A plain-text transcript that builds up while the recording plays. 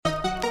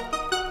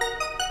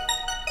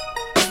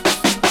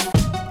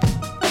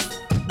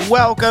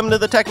Welcome to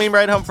the Tech Meme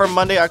Ride Home for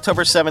Monday,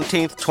 October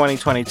 17th,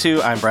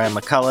 2022. I'm Brian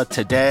McCullough.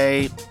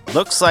 Today,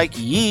 looks like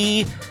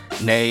Ye,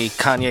 nay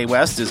Kanye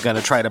West, is going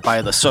to try to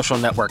buy the social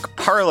network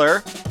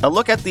Parler. A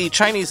look at the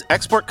Chinese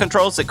export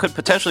controls that could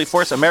potentially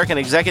force American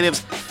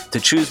executives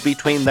to choose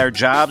between their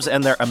jobs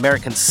and their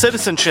American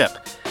citizenship.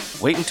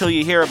 Wait until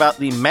you hear about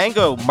the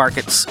mango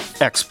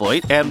markets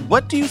exploit. And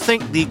what do you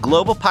think the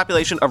global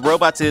population of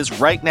robots is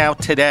right now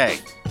today?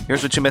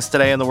 Here's what you missed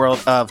today in the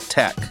world of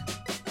tech.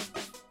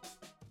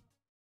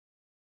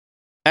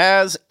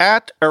 As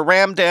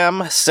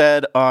 @Aramdam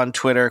said on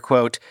Twitter,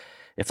 quote,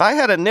 "If I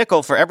had a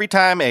nickel for every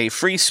time a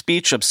free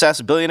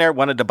speech-obsessed billionaire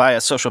wanted to buy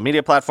a social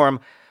media platform,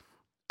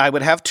 I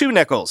would have 2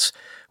 nickels,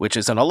 which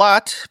isn't a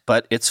lot,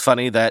 but it's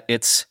funny that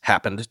it's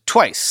happened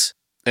twice,"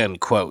 end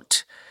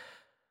quote.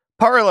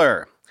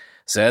 Parler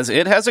says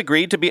it has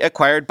agreed to be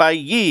acquired by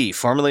Ye,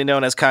 formerly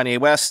known as Kanye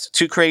West,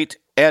 to create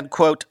an,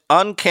 quote,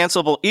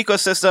 uncancelable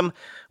ecosystem,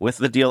 with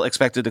the deal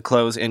expected to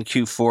close in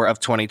Q4 of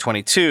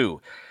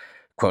 2022.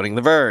 Quoting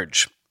The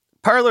Verge,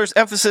 Parler's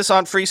emphasis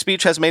on free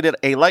speech has made it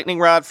a lightning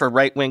rod for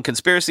right-wing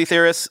conspiracy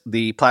theorists.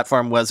 The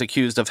platform was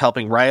accused of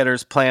helping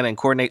rioters plan and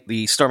coordinate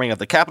the storming of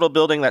the Capitol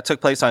building that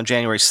took place on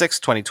January 6,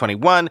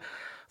 2021.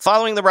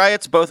 Following the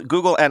riots, both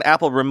Google and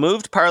Apple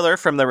removed Parler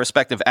from their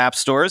respective app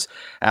stores.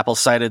 Apple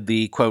cited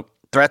the, quote,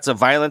 threats of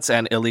violence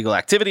and illegal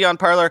activity on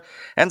Parler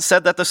and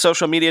said that the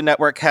social media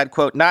network had,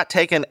 quote, not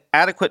taken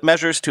adequate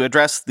measures to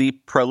address the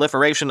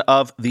proliferation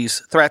of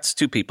these threats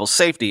to people's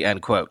safety,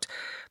 end quote.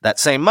 That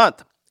same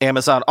month,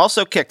 Amazon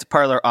also kicked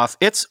Parler off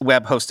its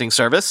web hosting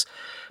service.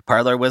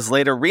 Parler was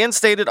later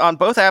reinstated on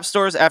both app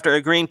stores after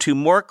agreeing to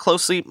more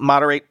closely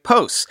moderate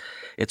posts.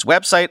 Its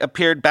website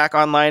appeared back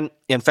online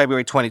in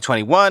February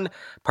 2021.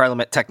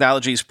 Parliament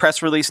Technologies'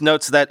 press release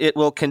notes that it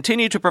will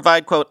continue to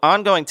provide, quote,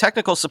 ongoing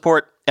technical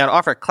support and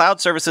offer cloud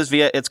services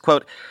via its,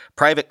 quote,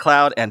 private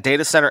cloud and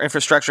data center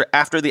infrastructure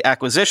after the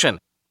acquisition.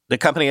 The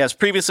company has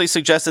previously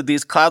suggested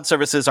these cloud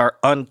services are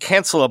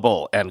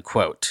uncancelable, end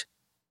quote.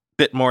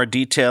 Bit more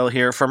detail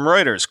here from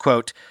Reuters,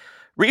 quote,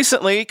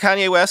 recently,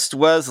 Kanye West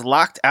was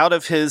locked out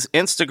of his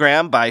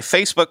Instagram by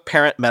Facebook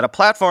parent Meta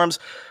Platforms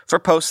for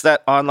posts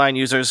that online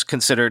users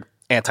considered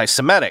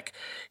anti-Semitic.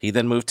 He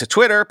then moved to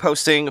Twitter,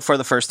 posting for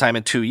the first time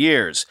in 2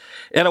 years.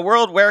 In a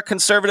world where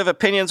conservative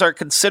opinions are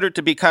considered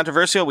to be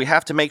controversial, we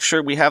have to make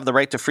sure we have the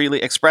right to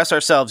freely express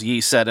ourselves, Ye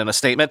said in a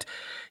statement.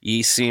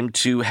 Ye seemed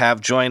to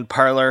have joined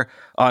Parler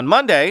on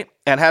Monday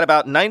and had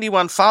about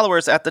 91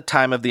 followers at the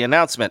time of the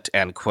announcement,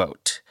 end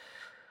quote.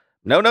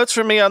 No notes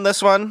from me on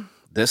this one.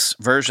 This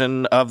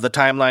version of the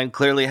timeline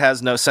clearly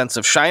has no sense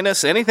of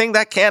shyness. Anything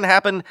that can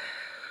happen,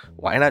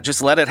 why not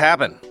just let it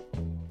happen?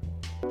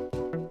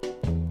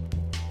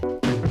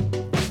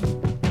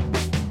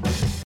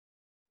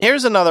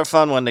 Here's another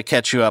fun one to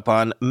catch you up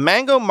on.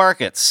 Mango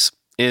Markets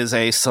is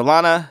a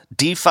Solana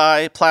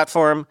DeFi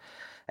platform,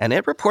 and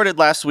it reported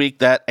last week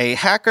that a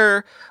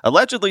hacker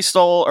allegedly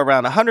stole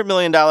around $100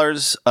 million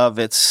of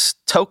its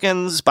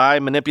tokens by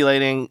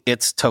manipulating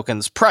its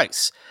token's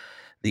price.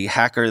 The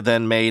hacker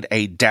then made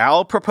a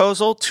DAO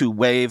proposal to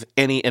waive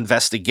any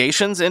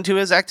investigations into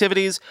his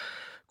activities.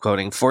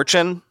 Quoting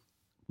Fortune,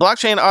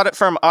 blockchain audit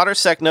firm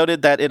OtterSec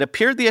noted that it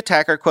appeared the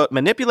attacker, quote,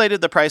 manipulated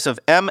the price of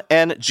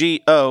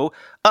MNGO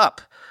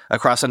up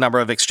across a number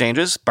of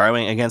exchanges,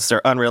 borrowing against their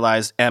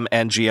unrealized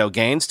MNGO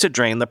gains to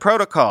drain the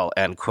protocol,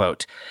 end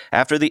quote.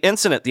 After the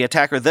incident, the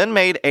attacker then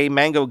made a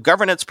Mango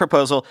governance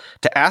proposal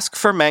to ask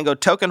for Mango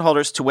token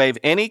holders to waive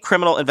any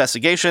criminal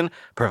investigation,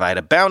 provide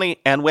a bounty,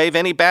 and waive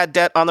any bad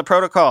debt on the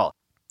protocol.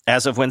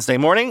 As of Wednesday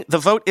morning, the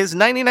vote is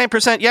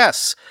 99%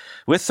 yes,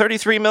 with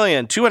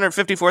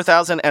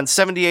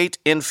 33,254,078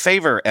 in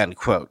favor, end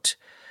quote.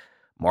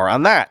 More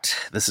on that.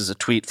 This is a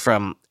tweet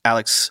from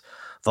Alex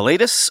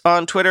Validas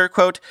on Twitter,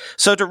 quote,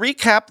 so to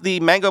recap the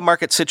Mango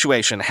market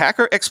situation,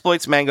 hacker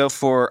exploits Mango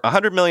for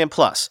 $100 million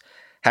plus.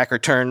 Hacker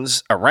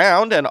turns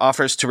around and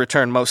offers to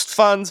return most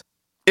funds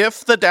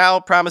if the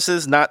DAO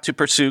promises not to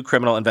pursue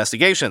criminal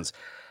investigations.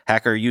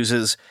 Hacker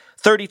uses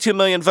 32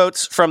 million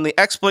votes from the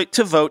exploit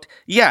to vote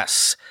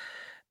yes.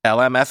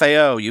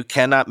 LMFAO, you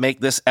cannot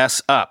make this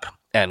S up,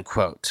 end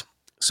quote.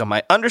 So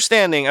my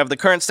understanding of the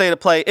current state of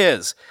play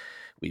is,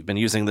 we've been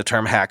using the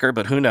term hacker,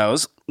 but who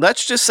knows?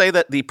 Let's just say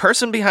that the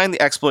person behind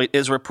the exploit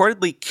is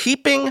reportedly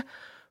keeping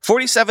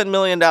 $47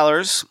 million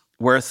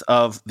worth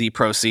of the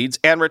proceeds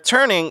and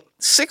returning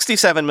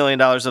 $67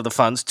 million of the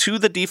funds to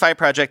the DeFi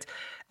project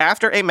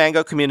after a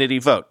Mango community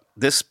vote.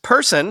 This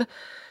person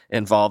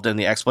involved in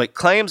the exploit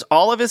claims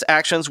all of his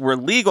actions were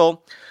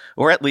legal,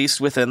 or at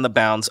least within the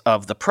bounds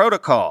of the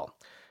protocol.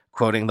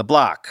 Quoting the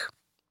block,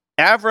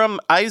 Avram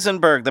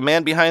Eisenberg, the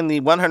man behind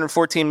the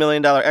 $114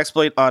 million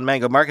exploit on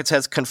Mango Markets,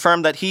 has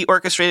confirmed that he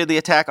orchestrated the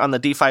attack on the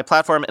DeFi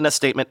platform in a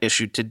statement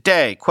issued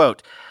today.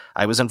 Quote,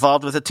 I was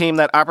involved with a team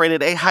that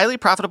operated a highly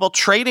profitable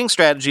trading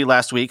strategy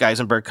last week,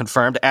 Eisenberg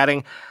confirmed,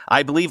 adding,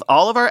 I believe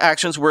all of our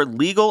actions were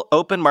legal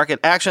open market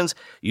actions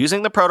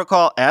using the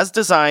protocol as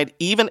designed,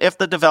 even if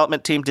the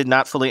development team did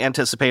not fully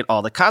anticipate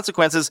all the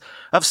consequences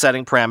of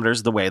setting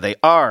parameters the way they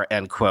are,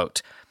 end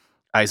quote.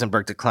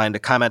 Eisenberg declined to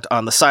comment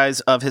on the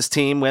size of his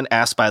team when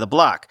asked by the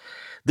block.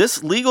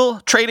 This legal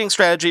trading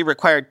strategy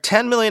required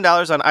 $10 million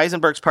on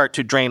Eisenberg's part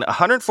to drain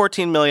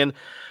 $114 million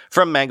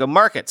from Mango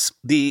Markets.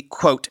 The,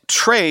 quote,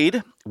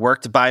 trade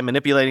worked by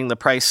manipulating the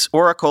price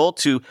oracle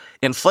to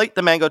inflate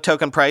the Mango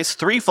token price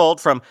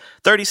threefold from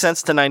 30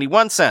 cents to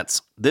 91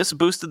 cents. This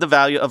boosted the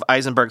value of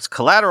Eisenberg's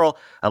collateral,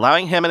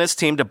 allowing him and his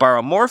team to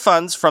borrow more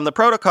funds from the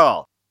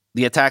protocol.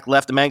 The attack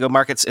left the Mango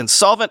Markets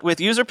insolvent, with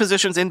user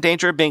positions in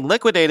danger of being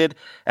liquidated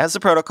as the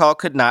protocol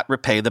could not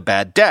repay the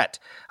bad debt.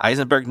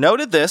 Eisenberg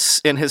noted this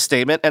in his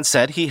statement and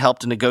said he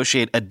helped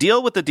negotiate a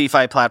deal with the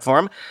DeFi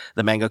platform.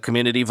 The Mango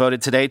community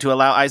voted today to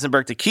allow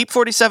Eisenberg to keep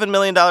 $47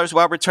 million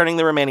while returning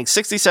the remaining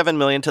 $67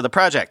 million to the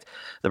project.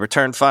 The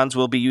returned funds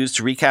will be used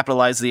to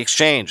recapitalize the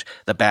exchange.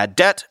 The bad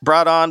debt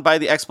brought on by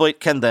the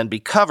exploit can then be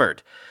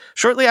covered.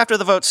 Shortly after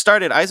the vote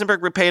started,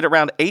 Eisenberg repaid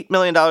around $8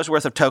 million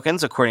worth of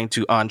tokens, according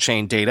to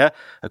on-chain data.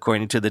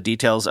 According to the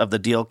details of the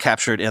deal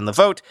captured in the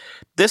vote,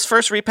 this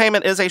first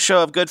repayment is a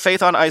show of good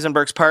faith on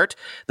Eisenberg's part.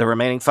 The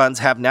remaining funds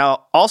have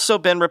now also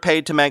been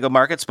repaid to Mango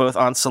Markets, both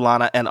on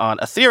Solana and on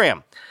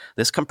Ethereum.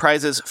 This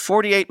comprises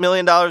 $48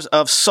 million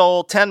of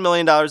SOL, $10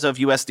 million of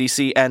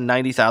USDC, and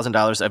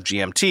 $90,000 of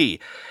GMT.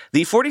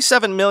 The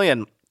 $47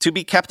 million to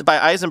be kept by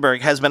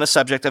Eisenberg has been a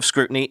subject of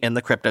scrutiny in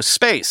the crypto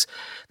space.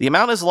 The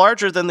amount is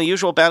larger than the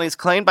usual bounties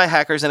claimed by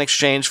hackers in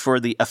exchange for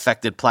the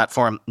affected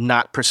platform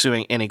not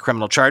pursuing any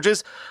criminal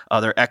charges.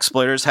 Other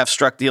exploiters have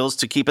struck deals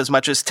to keep as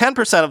much as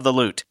 10% of the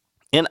loot.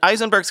 In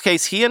Eisenberg's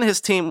case, he and his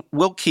team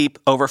will keep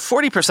over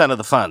 40% of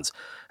the funds.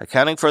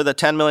 Accounting for the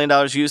 $10 million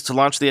used to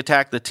launch the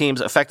attack, the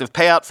team's effective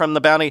payout from the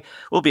bounty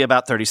will be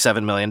about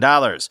 $37 million.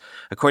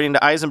 According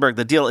to Eisenberg,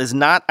 the deal is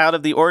not out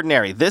of the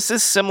ordinary. This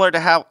is similar to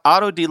how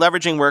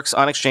auto-deleveraging works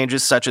on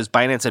exchanges such as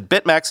Binance and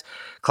BitMEX,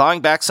 clawing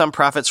back some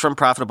profits from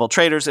profitable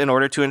traders in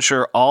order to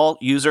ensure all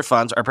user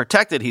funds are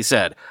protected, he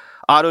said.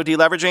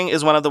 Auto-deleveraging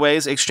is one of the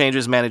ways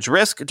exchanges manage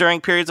risk during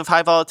periods of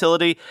high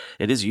volatility.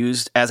 It is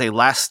used as a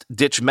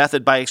last-ditch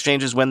method by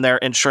exchanges when their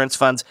insurance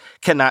funds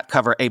cannot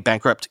cover a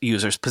bankrupt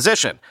user's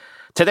position.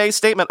 Today's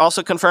statement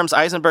also confirms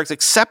Eisenberg's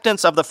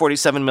acceptance of the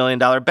 $47 million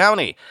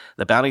bounty.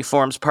 The bounty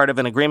forms part of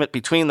an agreement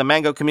between the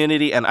Mango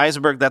community and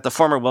Eisenberg that the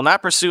former will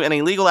not pursue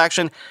any legal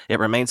action. It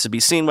remains to be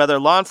seen whether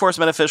law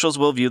enforcement officials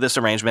will view this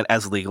arrangement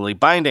as legally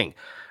binding.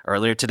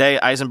 Earlier today,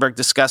 Eisenberg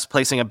discussed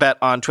placing a bet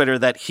on Twitter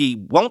that he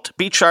won't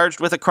be charged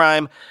with a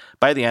crime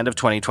by the end of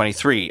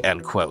 2023,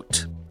 end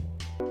quote.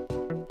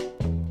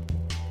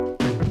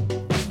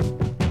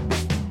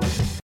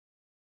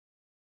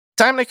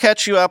 Time to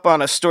catch you up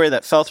on a story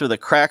that fell through the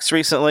cracks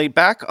recently.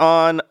 Back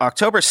on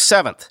October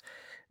 7th,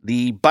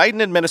 the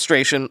Biden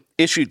administration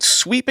issued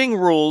sweeping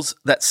rules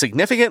that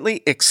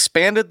significantly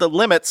expanded the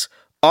limits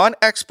on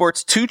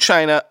exports to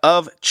China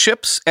of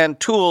chips and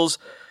tools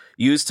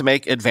used to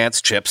make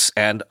advanced chips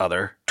and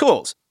other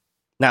tools.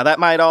 Now, that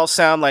might all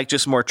sound like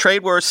just more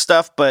trade war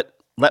stuff, but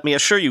let me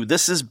assure you,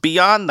 this is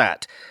beyond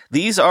that.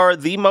 These are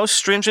the most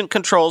stringent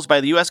controls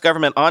by the U.S.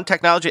 government on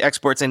technology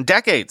exports in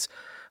decades,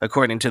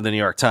 according to the New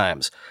York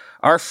Times.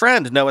 Our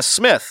friend Noah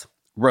Smith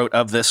wrote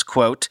of this,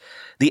 quote,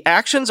 "The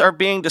actions are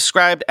being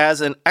described as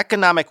an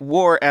economic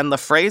war, and the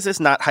phrase is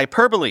not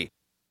hyperbole.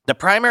 The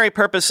primary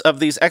purpose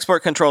of these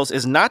export controls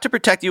is not to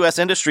protect U.S.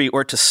 industry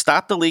or to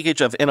stop the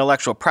leakage of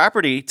intellectual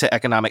property to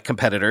economic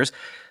competitors.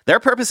 Their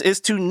purpose is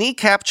to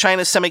kneecap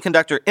China's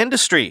semiconductor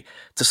industry,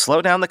 to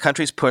slow down the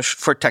country's push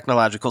for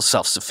technological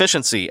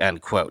self-sufficiency,"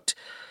 end quote.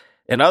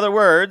 In other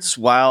words,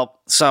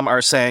 while some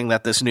are saying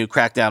that this new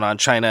crackdown on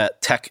China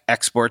tech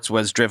exports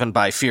was driven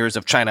by fears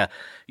of China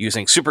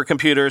using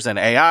supercomputers and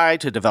AI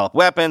to develop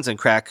weapons and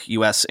crack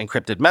U.S.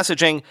 encrypted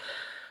messaging,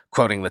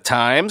 quoting the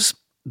Times,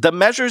 "The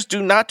measures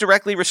do not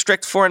directly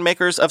restrict foreign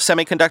makers of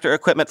semiconductor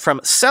equipment from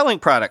selling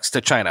products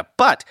to China,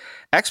 but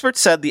experts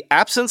said the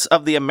absence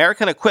of the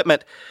American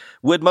equipment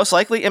would most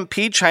likely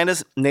impede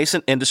China's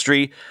nascent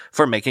industry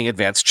for making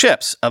advanced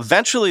chips.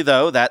 Eventually,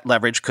 though, that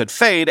leverage could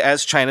fade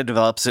as China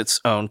develops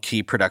its own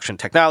key production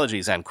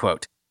technologies," end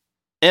quote.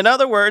 In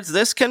other words,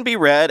 this can be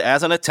read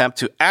as an attempt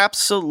to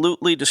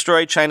absolutely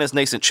destroy China's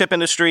nascent chip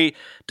industry,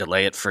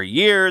 delay it for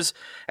years,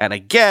 and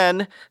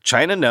again,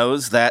 China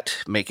knows that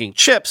making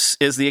chips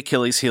is the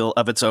Achilles heel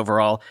of its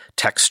overall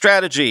tech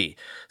strategy.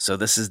 So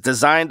this is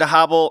designed to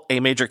hobble a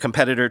major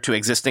competitor to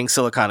existing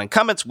silicon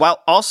incumbents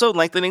while also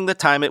lengthening the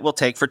time it will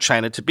take for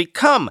China to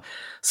become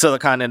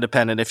silicon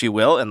independent, if you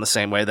will, in the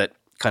same way that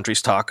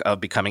countries talk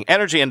of becoming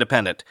energy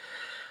independent.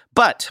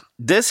 But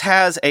this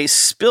has a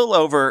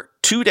spillover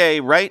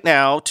today, right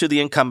now, to the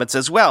incumbents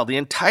as well. The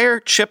entire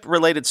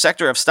chip-related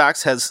sector of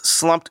stocks has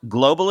slumped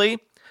globally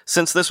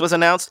since this was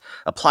announced.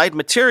 Applied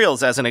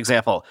Materials, as an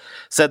example,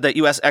 said that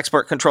U.S.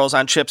 export controls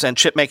on chips and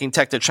chip-making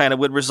tech to China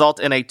would result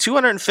in a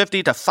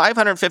 $250 to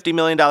 $550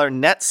 million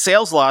net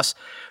sales loss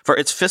for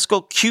its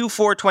fiscal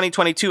Q4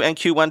 2022 and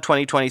Q1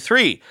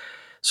 2023.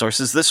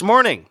 Sources this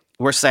morning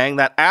were saying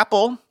that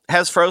Apple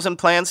has frozen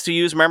plans to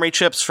use memory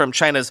chips from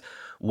China's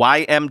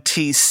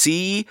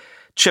YMTC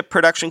chip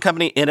production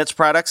company in its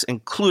products,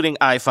 including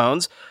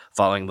iPhones,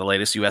 following the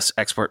latest U.S.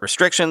 export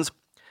restrictions.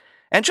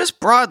 And just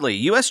broadly,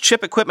 U.S.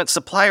 chip equipment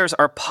suppliers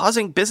are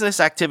pausing business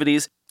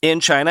activities in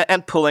China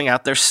and pulling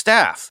out their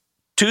staff,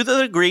 to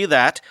the degree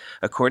that,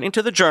 according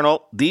to the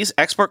Journal, these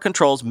export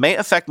controls may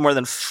affect more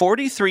than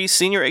 43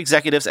 senior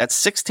executives at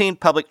 16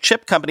 public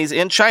chip companies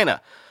in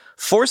China,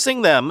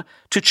 forcing them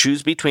to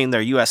choose between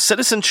their U.S.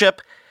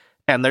 citizenship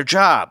and their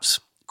jobs.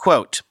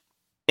 Quote,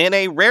 in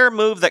a rare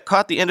move that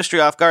caught the industry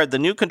off guard, the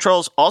new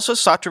controls also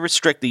sought to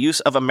restrict the use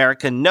of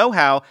American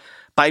know-how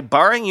by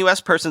barring U.S.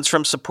 persons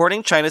from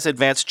supporting China's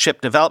advanced chip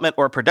development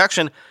or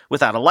production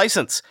without a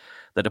license.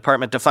 The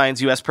department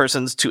defines U.S.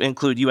 persons to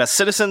include U.S.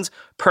 citizens,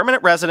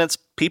 permanent residents,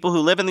 people who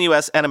live in the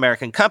U.S., and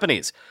American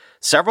companies.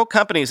 Several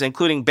companies,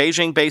 including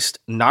Beijing-based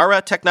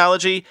Nara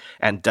Technology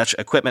and Dutch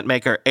equipment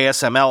maker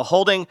ASML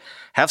Holding,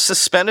 have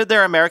suspended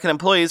their American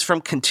employees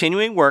from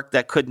continuing work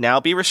that could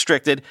now be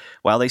restricted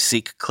while they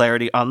seek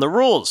clarity on the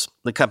rules,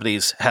 the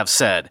companies have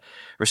said.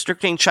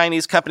 Restricting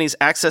Chinese companies'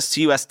 access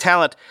to U.S.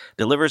 talent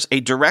delivers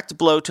a direct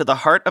blow to the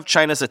heart of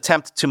China's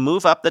attempt to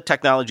move up the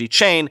technology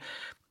chain,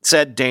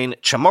 said Dane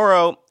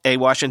Chamorro, a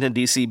Washington,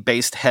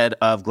 D.C.-based head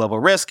of global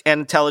risk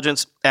and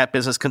intelligence at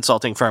business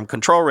consulting firm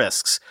Control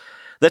Risks.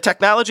 The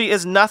technology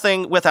is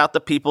nothing without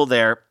the people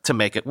there to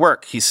make it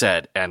work, he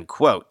said, end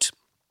quote.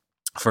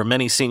 For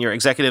many senior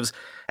executives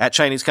at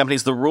Chinese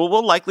companies, the rule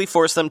will likely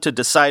force them to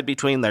decide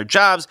between their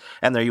jobs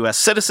and their U.S.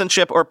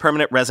 citizenship or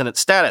permanent resident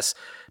status,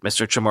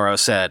 Mr. Chamorro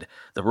said.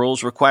 The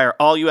rules require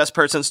all U.S.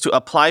 persons to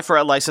apply for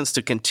a license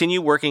to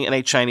continue working in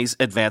a Chinese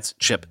advanced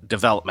chip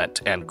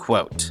development, end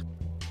quote.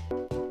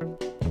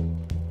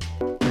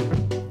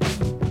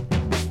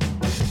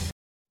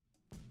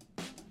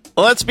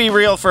 Let's be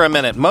real for a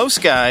minute.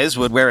 Most guys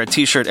would wear a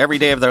t-shirt every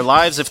day of their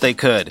lives if they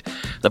could.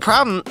 The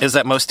problem is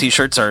that most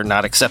t-shirts are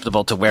not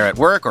acceptable to wear at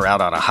work or out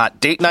on a hot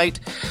date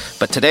night.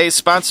 But today's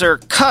sponsor,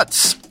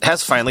 Cuts,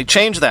 has finally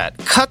changed that.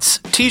 Cuts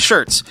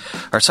t-shirts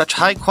are such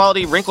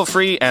high-quality,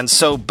 wrinkle-free, and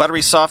so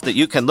buttery soft that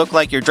you can look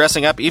like you're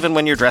dressing up even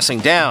when you're dressing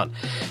down.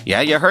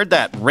 Yeah, you heard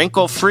that.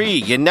 Wrinkle-free.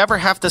 You never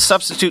have to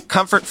substitute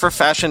comfort for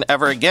fashion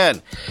ever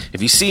again.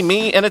 If you see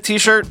me in a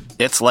t-shirt,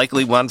 it's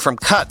likely one from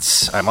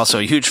Cuts. I'm also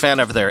a huge fan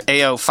of their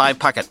AO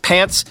 5-pocket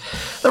pants.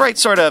 The right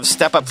sort of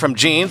step up from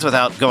jeans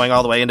without going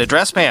all the way into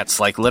dress pants,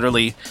 like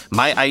literally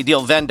my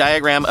ideal Venn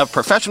diagram of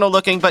professional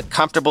looking but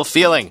comfortable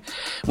feeling.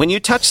 When you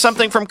touch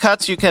something from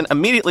Cuts, you can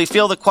immediately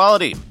feel the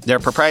quality. Their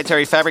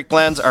proprietary fabric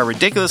blends are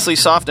ridiculously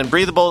soft and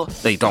breathable,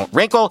 they don't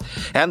wrinkle,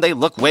 and they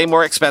look way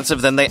more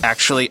expensive than they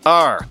actually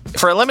are.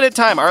 For a limited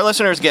time, our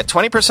listeners get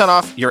 20%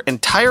 off your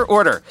entire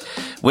order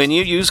when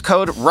you use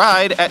code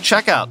RIDE at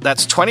checkout.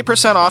 That's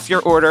 20% off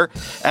your order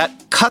at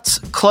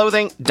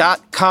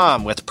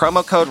cutsclothing.com with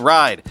promo code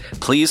RIDE.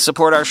 Please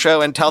support our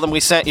show and tell them we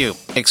sent you.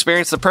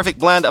 Experience the perfect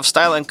blend of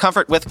style and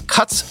comfort with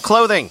Cuts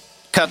Clothing.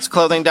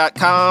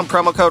 Cutsclothing.com,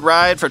 promo code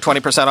RIDE for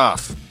 20%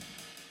 off.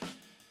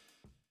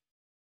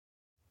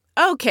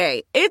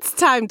 Okay, it's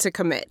time to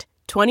commit.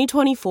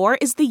 2024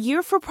 is the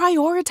year for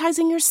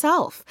prioritizing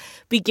yourself.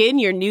 Begin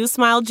your new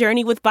smile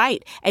journey with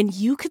Byte, and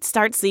you could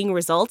start seeing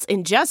results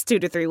in just 2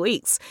 to 3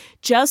 weeks.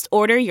 Just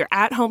order your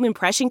at-home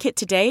impression kit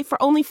today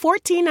for only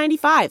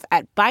 $14.95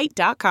 at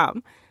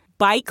Byte.com.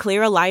 Byte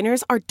clear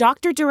aligners are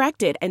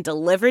doctor-directed and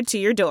delivered to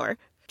your door.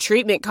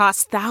 Treatment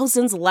costs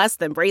thousands less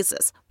than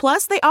braces.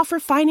 Plus, they offer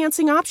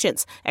financing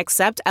options,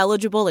 accept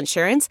eligible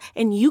insurance,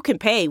 and you can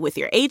pay with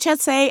your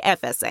HSA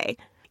FSA.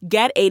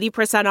 Get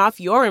 80% off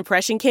your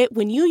impression kit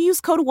when you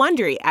use code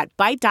WONDERY at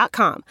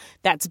Byte.com.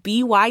 That's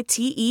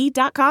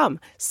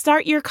BYTE.com.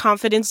 Start your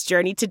confidence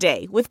journey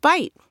today with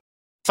Byte.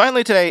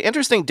 Finally today,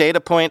 interesting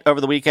data point over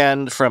the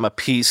weekend from a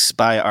piece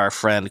by our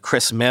friend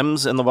Chris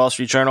Mims in the Wall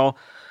Street Journal.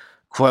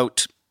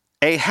 Quote,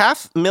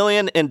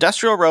 500,000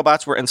 industrial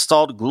robots were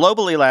installed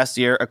globally last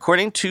year,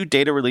 according to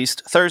data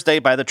released Thursday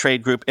by the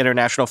trade group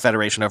International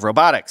Federation of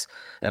Robotics,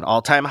 an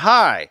all-time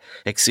high,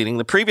 exceeding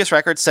the previous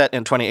record set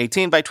in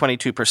 2018 by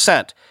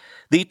 22%.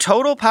 The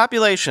total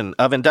population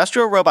of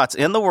industrial robots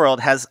in the world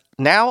has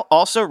now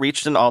also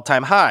reached an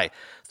all-time high,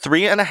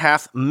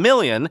 3.5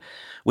 million,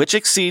 which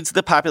exceeds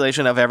the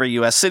population of every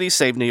U.S. city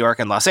save New York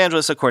and Los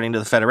Angeles, according to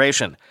the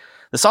Federation.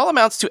 This all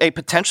amounts to a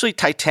potentially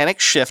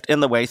titanic shift in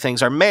the way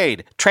things are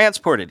made,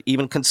 transported,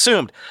 even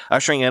consumed,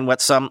 ushering in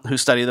what some who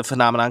study the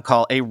phenomenon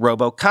call a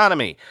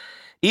roboconomy.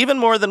 Even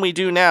more than we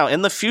do now,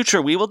 in the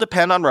future, we will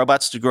depend on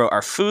robots to grow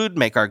our food,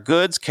 make our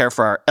goods, care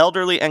for our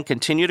elderly, and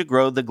continue to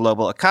grow the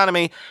global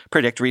economy,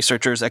 predict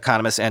researchers,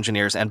 economists,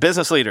 engineers, and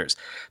business leaders.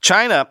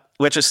 China,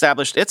 which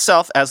established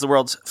itself as the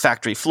world's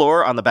factory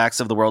floor on the backs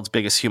of the world's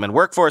biggest human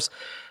workforce,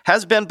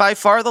 has been by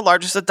far the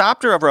largest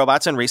adopter of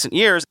robots in recent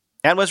years,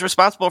 and was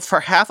responsible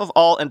for half of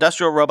all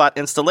industrial robot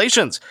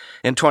installations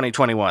in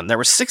 2021. There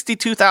were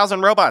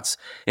 62,000 robots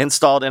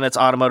installed in its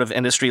automotive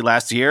industry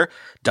last year,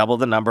 double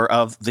the number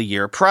of the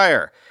year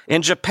prior.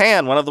 In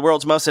Japan, one of the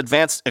world's most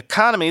advanced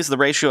economies, the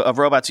ratio of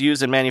robots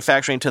used in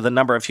manufacturing to the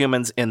number of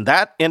humans in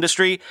that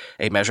industry,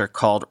 a measure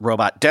called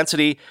robot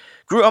density,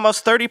 grew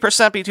almost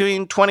 30%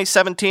 between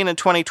 2017 and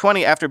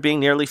 2020 after being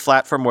nearly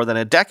flat for more than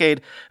a decade,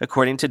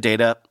 according to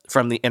data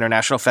from the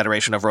International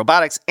Federation of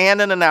Robotics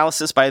and an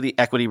analysis by the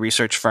equity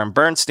research firm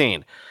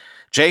Bernstein.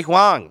 Jay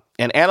Huang,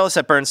 an analyst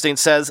at Bernstein,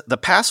 says the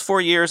past 4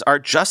 years are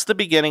just the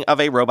beginning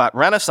of a robot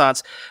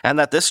renaissance and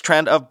that this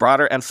trend of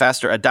broader and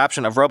faster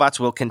adoption of robots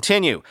will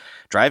continue.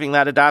 Driving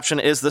that adoption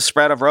is the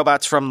spread of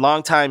robots from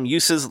long-time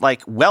uses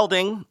like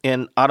welding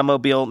in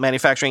automobile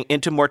manufacturing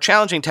into more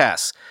challenging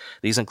tasks.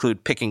 These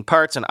include picking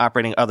parts and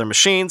operating other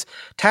machines,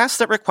 tasks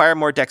that require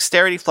more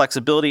dexterity,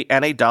 flexibility,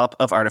 and a dollop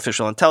of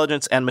artificial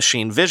intelligence and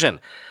machine vision.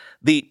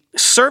 The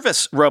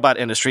service robot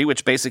industry,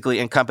 which basically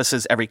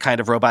encompasses every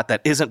kind of robot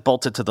that isn't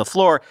bolted to the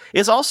floor,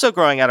 is also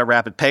growing at a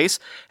rapid pace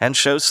and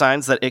shows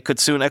signs that it could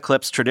soon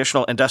eclipse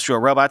traditional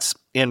industrial robots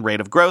in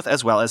rate of growth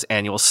as well as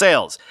annual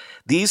sales.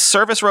 These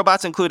service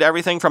robots include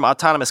everything from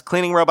autonomous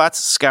cleaning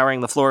robots scouring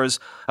the floors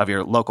of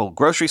your local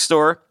grocery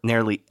store —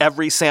 nearly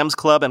every Sam's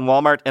Club and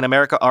Walmart in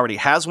America already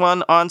has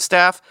one on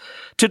staff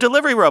 — to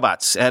delivery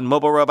robots and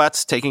mobile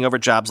robots taking over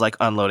jobs like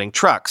unloading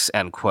trucks,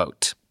 end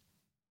quote.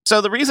 So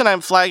the reason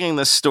I'm flagging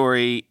this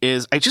story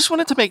is I just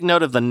wanted to make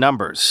note of the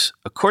numbers.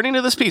 According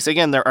to this piece,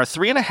 again, there are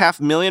 3.5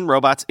 million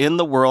robots in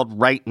the world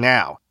right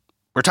now.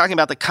 We're talking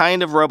about the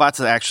kind of robots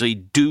that actually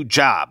do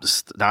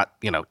jobs, not,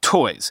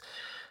 toys.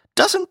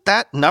 Doesn't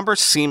that number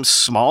seem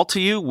small to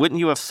you? Wouldn't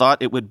you have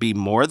thought it would be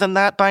more than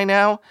that by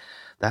now?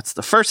 That's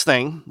the first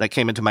thing that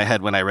came into my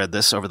head when I read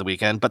this over the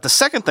weekend. But the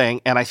second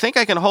thing, and I think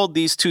I can hold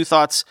these two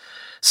thoughts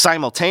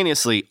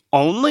simultaneously,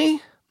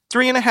 only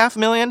 3.5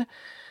 million?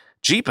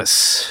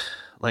 Jeepus.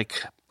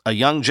 Like a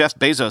young Jeff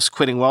Bezos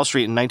quitting Wall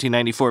Street in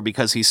 1994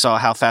 because he saw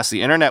how fast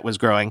the internet was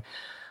growing.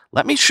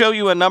 Let me show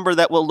you a number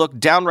that will look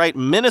downright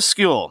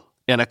minuscule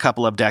in a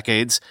couple of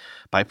decades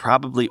by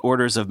probably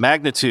orders of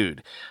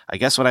magnitude. I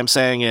guess what I'm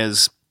saying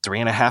is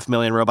 3.5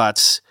 million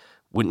robots.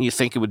 Wouldn't you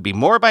think it would be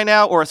more by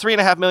now? Or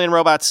 3.5 million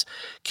robots?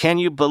 Can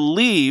you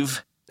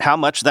believe how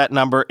much that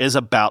number is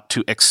about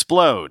to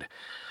explode?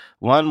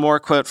 One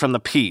more quote from the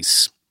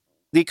piece.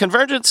 The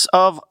convergence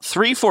of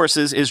three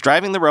forces is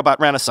driving the robot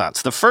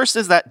renaissance. The first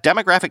is that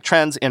demographic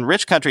trends in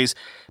rich countries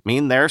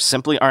mean there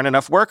simply aren't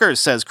enough workers,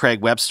 says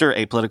Craig Webster,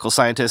 a political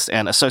scientist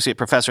and associate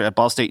professor at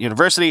Ball State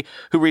University,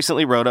 who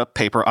recently wrote a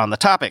paper on the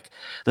topic.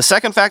 The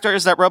second factor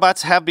is that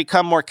robots have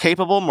become more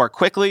capable more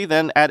quickly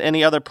than at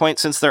any other point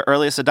since their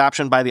earliest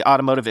adoption by the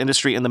automotive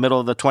industry in the middle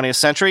of the 20th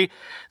century.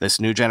 This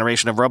new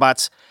generation of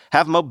robots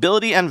have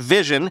mobility and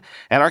vision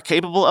and are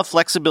capable of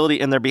flexibility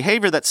in their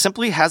behavior that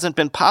simply hasn't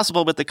been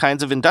possible with the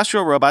kinds of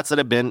industrial robots that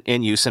have been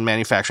in use in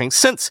manufacturing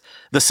since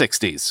the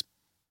 60s.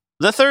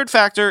 The third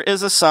factor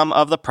is a sum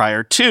of the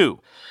prior two.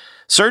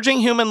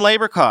 Surging human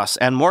labor costs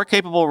and more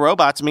capable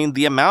robots mean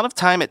the amount of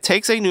time it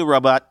takes a new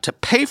robot to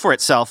pay for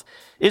itself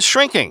is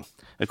shrinking,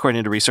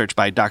 according to research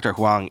by Dr.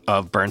 Huang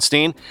of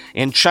Bernstein.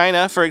 In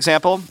China, for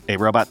example, a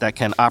robot that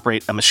can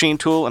operate a machine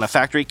tool in a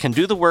factory can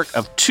do the work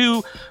of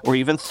 2 or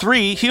even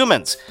 3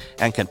 humans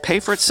and can pay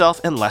for itself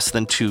in less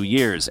than 2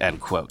 years, end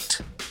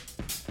quote.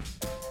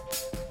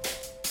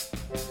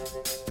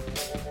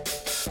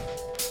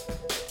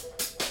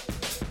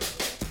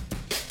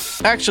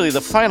 Actually, the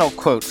final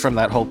quote from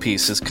that whole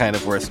piece is kind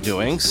of worth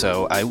doing,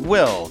 so I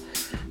will.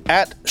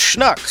 At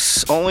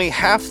Schnucks, only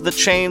half the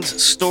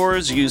chain's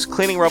stores use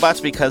cleaning robots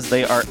because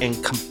they are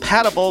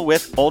incompatible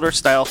with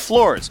older-style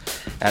floors.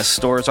 As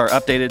stores are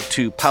updated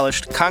to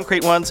polished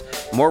concrete ones,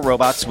 more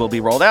robots will be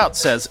rolled out,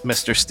 says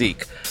Mr.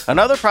 Steek.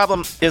 Another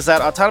problem is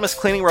that autonomous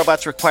cleaning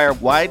robots require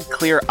wide,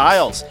 clear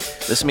aisles.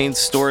 This means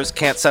stores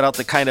can't set out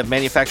the kind of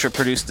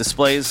manufacturer-produced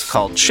displays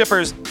called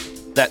shippers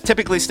that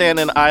typically stand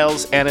in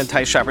aisles and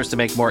entice shoppers to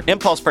make more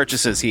impulse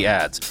purchases, he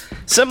adds.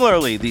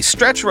 Similarly, the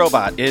stretch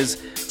robot is,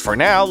 for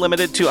now,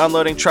 limited to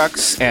unloading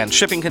trucks and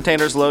shipping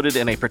containers loaded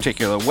in a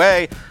particular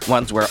way,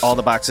 ones where all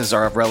the boxes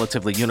are of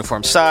relatively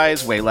uniform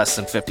size, weigh less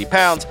than 50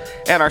 pounds,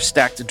 and are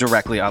stacked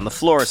directly on the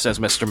floor, says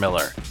Mr.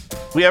 Miller.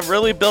 We have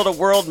really built a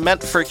world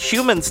meant for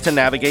humans to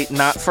navigate,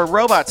 not for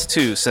robots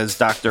to, says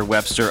Dr.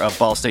 Webster of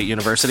Ball State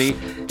University.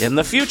 In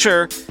the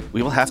future,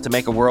 we will have to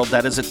make a world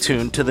that is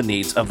attuned to the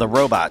needs of the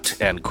robot,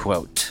 end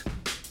quote.